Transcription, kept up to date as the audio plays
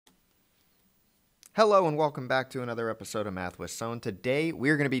Hello and welcome back to another episode of Math with Sohn. Today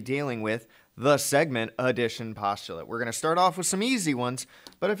we're going to be dealing with the segment addition postulate. We're going to start off with some easy ones,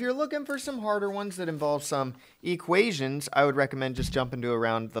 but if you're looking for some harder ones that involve some equations, I would recommend just jumping to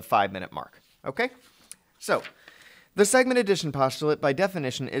around the 5-minute mark. Okay? So, the segment addition postulate by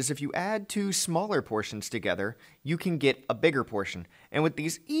definition is if you add two smaller portions together, you can get a bigger portion. And with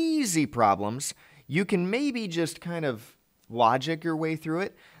these easy problems, you can maybe just kind of logic your way through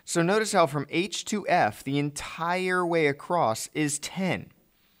it. So notice how from H to F, the entire way across is 10.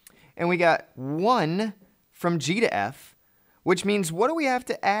 And we got 1 from G to F, which means what do we have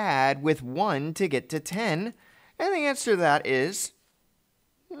to add with 1 to get to 10? And the answer to that is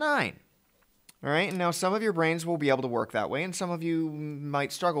 9. All right, and now some of your brains will be able to work that way, and some of you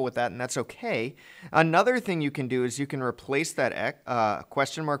might struggle with that, and that's okay. Another thing you can do is you can replace that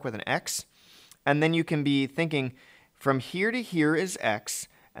question mark with an X, and then you can be thinking from here to here is X,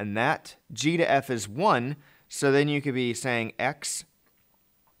 and that G to F is 1, so then you could be saying X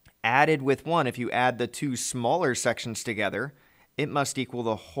added with 1. If you add the two smaller sections together, it must equal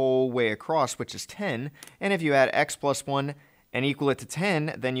the whole way across, which is 10. And if you add X plus 1 and equal it to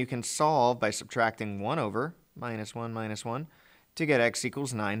 10, then you can solve by subtracting 1 over minus 1 to get X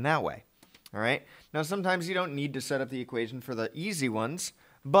equals 9 that way. All right? Now, sometimes you don't need to set up the equation for the easy ones,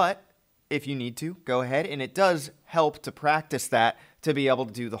 but if you need to, go ahead, and it does help to practice that to be able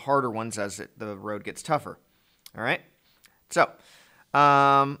to do the harder ones as the road gets tougher. All right? So,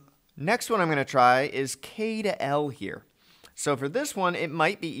 next one I'm going to try is K to L here. So for this one, it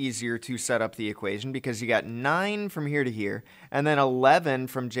might be easier to set up the equation because you got 9 from here to here, and then 11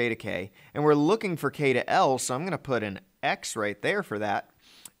 from J to K, and we're looking for K to L, so I'm going to put an X right there for that.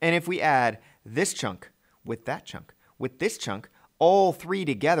 And if we add this chunk with that chunk with this chunk, all three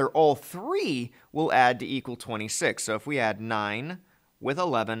together, all three will add to equal 26. So if we add 9 with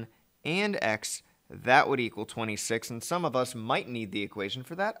 11 and X, that would equal 26. And some of us might need the equation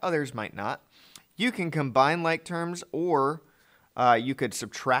for that. Others might not. You can combine like terms, or you could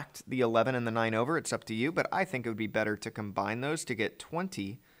subtract the 11 and the 9 over. It's up to you. But I think it would be better to combine those to get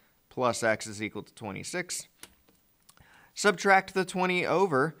 20 plus X is equal to 26. Subtract the 20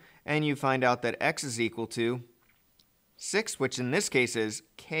 over, and you find out that X is equal to 6, which in this case is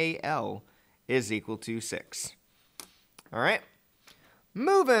KL is equal to 6. All right.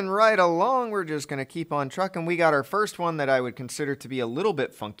 Moving right along, we're just going to keep on trucking. We got our first one that I would consider to be a little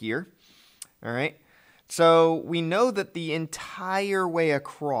bit funkier. All right. So we know that the entire way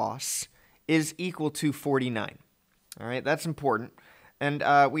across is equal to 49. All right. That's important. And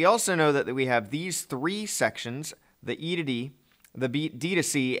we also know that we have these three sections, the E to D, the D to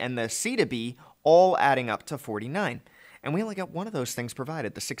C, and the C to B, all adding up to 49. And we only got one of those things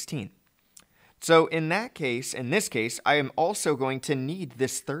provided, the 16. So in this case, I am also going to need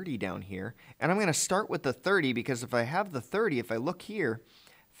this 30 down here. And I'm going to start with the 30 because if I have the 30, if I look here,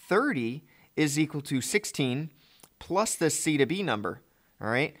 30 is equal to 16 plus this C to B number. All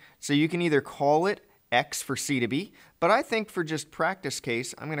right? So you can either call it X for C to B, but I think for just practice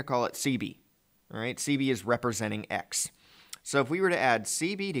case, I'm going to call it CB. All right? CB is representing X. So if we were to add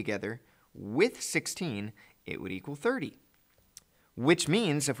CB together with 16, it would equal 30, which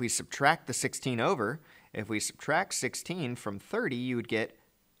means if we subtract the 16 over, if we subtract 16 from 30, you would get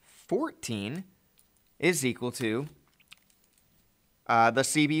 14 is equal to the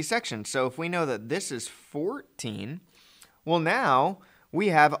CB section. So if we know that this is 14, well, now we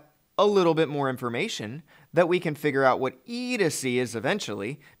have a little bit more information that we can figure out what E to C is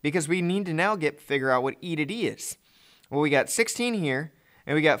eventually, because we need to now figure out what E to D is. Well, we got 16 here,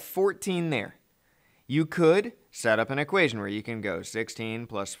 and we got 14 there. You could set up an equation where you can go 16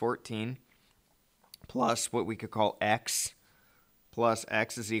 plus 14 plus what we could call X plus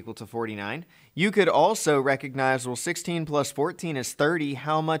X is equal to 49. You could also recognize, well, 16 plus 14 is 30.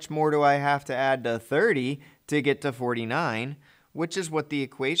 How much more do I have to add to 30 to get to 49? Which is what the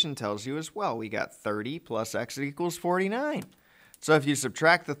equation tells you as well. We got 30 plus X equals 49. So if you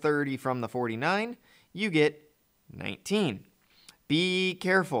subtract the 30 from the 49, you get 19. Be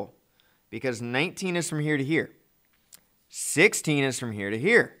careful, because 19 is from here to here. 16 is from here to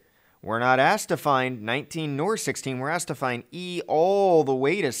here. We're not asked to find 19 nor 16. We're asked to find E all the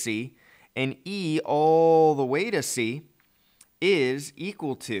way to C. And E all the way to C is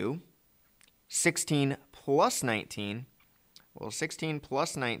equal to 16 plus 19. Well, 16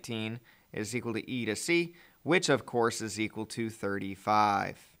 plus 19 is equal to E to C, which of course is equal to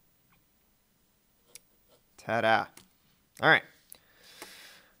 35. Ta-da. All right.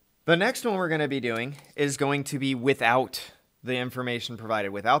 The next one we're going to be doing is going to be without the information provided,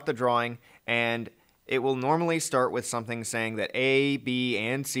 without the drawing, and it will normally start with something saying that A, B,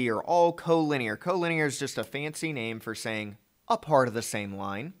 and C are all collinear. Collinear is just a fancy name for saying a part of the same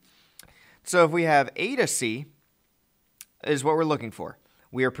line. So if we have A to C is what we're looking for.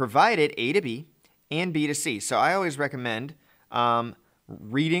 We are provided A to B and B to C. So I always recommend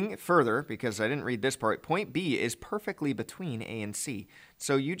reading further, because I didn't read this part. Point B is perfectly between A and C.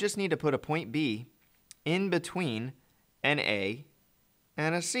 So you just need to put a point B in between an A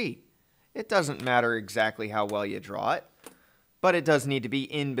and a C. It doesn't matter exactly how well you draw it, but it does need to be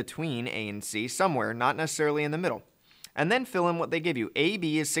in between A and C somewhere, not necessarily in the middle. And then fill in what they give you.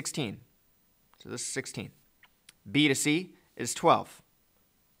 AB is 16. So this is 16. B to C is 12.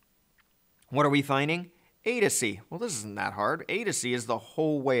 What are we finding? A to C. Well, this isn't that hard. A to C is the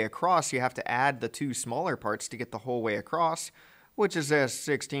whole way across. You have to add the two smaller parts to get the whole way across, which is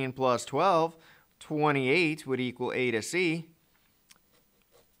 16 plus 12. 28 would equal A to C.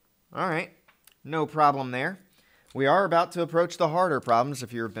 All right, no problem there. We are about to approach the harder problems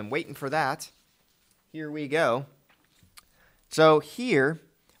if you've been waiting for that. Here we go. So here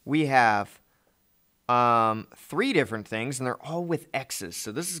we have 3 different things, and they're all with x's.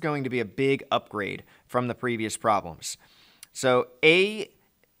 So this is going to be a big upgrade from the previous problems. So A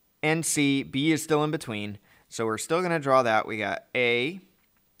and C, B is still in between. So we're still going to draw that. We got A,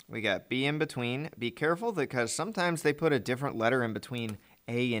 we got B in between. Be careful because sometimes they put a different letter in between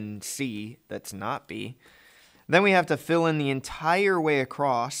A and C that's not B. Then we have to fill in the entire way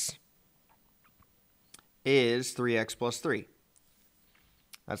across is 3x plus 3.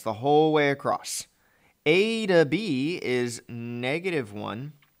 That's the whole way across. A to B is negative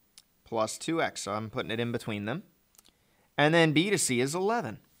 1 plus 2x, so I'm putting it in between them. And then B to C is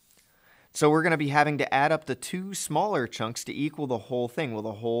 11. So we're going to be having to add up the 2 smaller chunks to equal the whole thing. Well,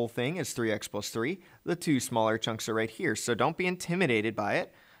 the whole thing is 3x plus 3. The 2 smaller chunks are right here, so don't be intimidated by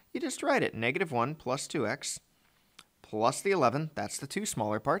it. You just write it. Negative 1 plus 2x plus the 11, that's the 2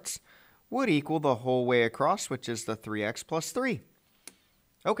 smaller parts, would equal the whole way across, which is the 3x plus 3.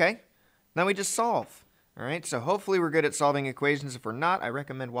 Okay, now we just solve. All right, so hopefully we're good at solving equations. If we're not, I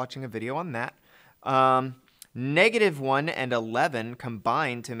recommend watching a video on that. Negative 1 and 11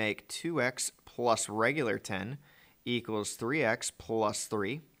 combine to make 2x plus regular 10 equals 3x plus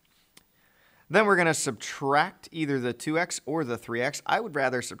 3. Then we're going to subtract either the 2x or the 3x. I would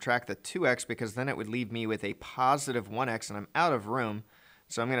rather subtract the 2x because then it would leave me with a positive 1x, and I'm out of room.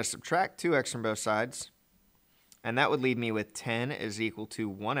 So I'm going to subtract 2x from both sides, and that would leave me with 10 is equal to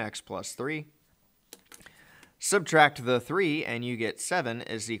 1x plus 3. Subtract the 3, and you get 7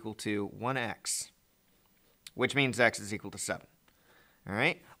 is equal to 1x, which means x is equal to 7. All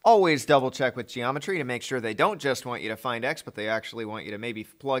right? Always double check with geometry to make sure they don't just want you to find x, but they actually want you to maybe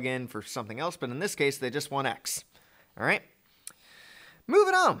plug in for something else. But in this case, they just want x. All right?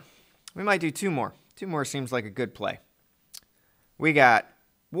 Moving on. We might do 2 more. 2 more seems like a good play. We got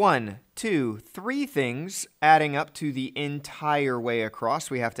 1, 2, 3 things adding up to the entire way across.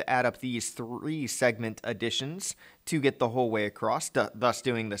 We have to add up these 3 segment additions to get the whole way across, thus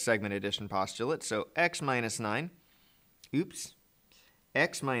doing the segment addition postulate. So x minus 9,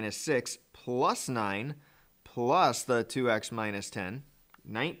 x minus 6 plus 9 plus the 2x minus 10,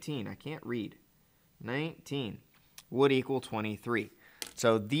 19, I can't read, 19 would equal 23.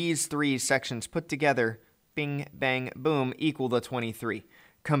 So these 3 sections put together, bing, bang, boom, equal the 23.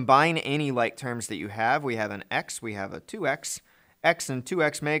 Combine any like terms that you have. We have an x, we have a 2x. X and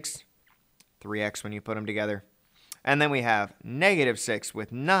 2x makes 3x when you put them together. And then we have negative 6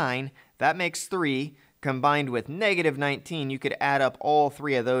 with 9. That makes 3. Combined with negative 19, you could add up all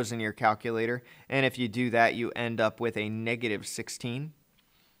 3 of those in your calculator. And if you do that, you end up with a negative 16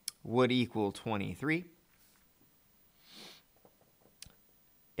 would equal 23.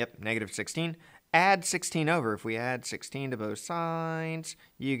 Yep, negative 16. Add 16 over. If we add 16 to both sides,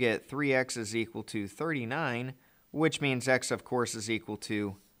 you get 3x is equal to 39, which means x, of course, is equal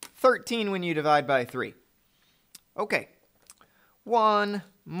to 13 when you divide by 3. Okay, 1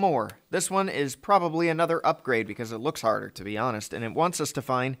 more. This one is probably another upgrade because it looks harder, to be honest, and it wants us to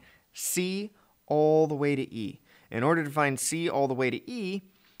find c all the way to e. In order to find c all the way to e,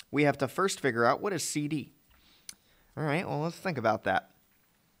 we have to first figure out what is CD. All right, well, let's think about that.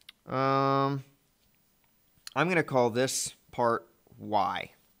 I'm going to call this part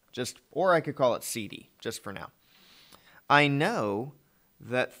y, or I could call it CD, just for now. I know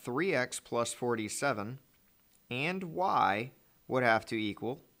that 3x plus 47 and y would have to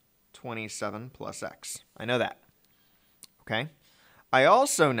equal 27 plus x. I know that. Okay? I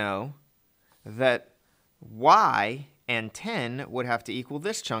also know that y and 10 would have to equal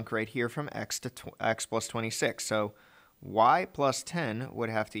this chunk right here from x to x plus 26. So y plus 10 would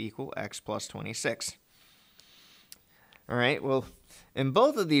have to equal x plus 26. All right, well, in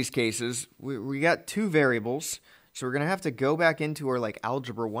both of these cases, we got two variables, so we're going to have to go back into our like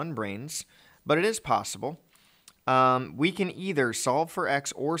Algebra 1 brains, but it is possible. We can either solve for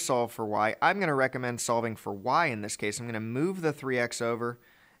x or solve for y. I'm going to recommend solving for y in this case. I'm going to move the 3x over,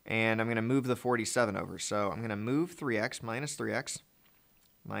 and I'm going to move the 47 over. So I'm going to move 3x minus 3x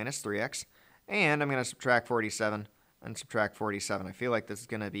minus 3x, and I'm going to subtract 47 and subtract 47. I feel like this is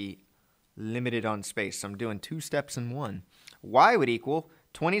going to be limited on space, so I'm doing two steps in one. Y would equal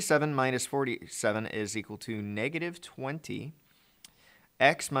 27 minus 47 is equal to negative 20.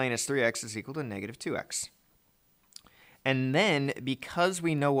 X minus 3x is equal to negative 2x. And then, because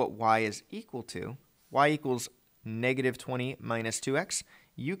we know what y is equal to, y equals negative 20 minus 2x,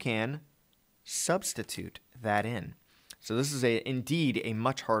 you can substitute that in. So this is indeed a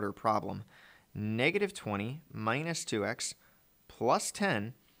much harder problem. Negative 20 minus 2x plus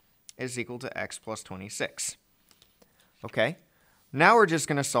 10 is equal to x plus 26. Okay, now we're just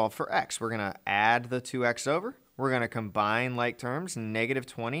going to solve for x. We're going to add the 2x over. We're going to combine like terms. Negative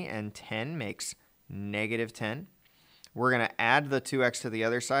 20 and 10 makes negative 10. We're going to add the 2x to the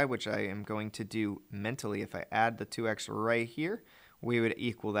other side, which I am going to do mentally. If I add the 2x right here, we would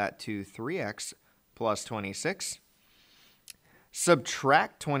equal that to 3x plus 26.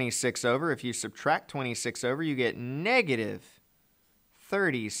 Subtract 26 over. If you subtract 26 over, you get negative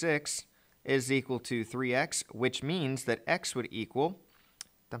 36 is equal to 3x, which means that x would equal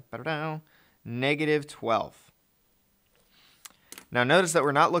negative 12. Now notice that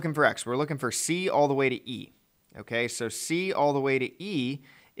we're not looking for x. We're looking for c all the way to e. Okay, so c all the way to e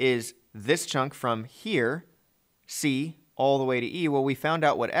is this chunk from here, c all the way to e. Well, we found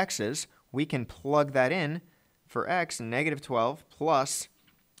out what x is. We can plug that in for x. Negative 12 plus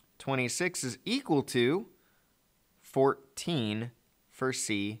 26 is equal to 14 for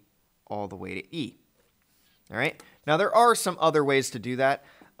c all the way to e. All right, now there are some other ways to do that.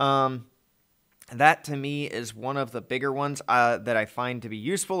 That to me is one of the bigger ones that I find to be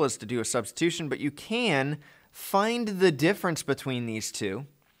useful, is to do a substitution, but you can find the difference between these two,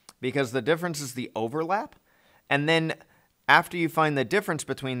 because the difference is the overlap, and then after you find the difference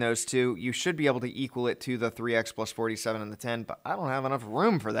between those two, you should be able to equal it to the 3x plus 47 and the 10, but I don't have enough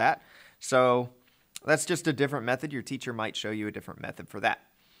room for that, so that's just a different method. Your teacher might show you a different method for that.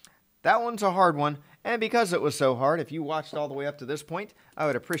 That one's a hard one, and because it was so hard, if you watched all the way up to this point, I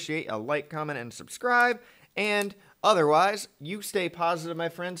would appreciate a like, comment, and subscribe, and otherwise, you stay positive, my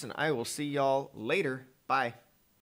friends, and I will see y'all later. Bye.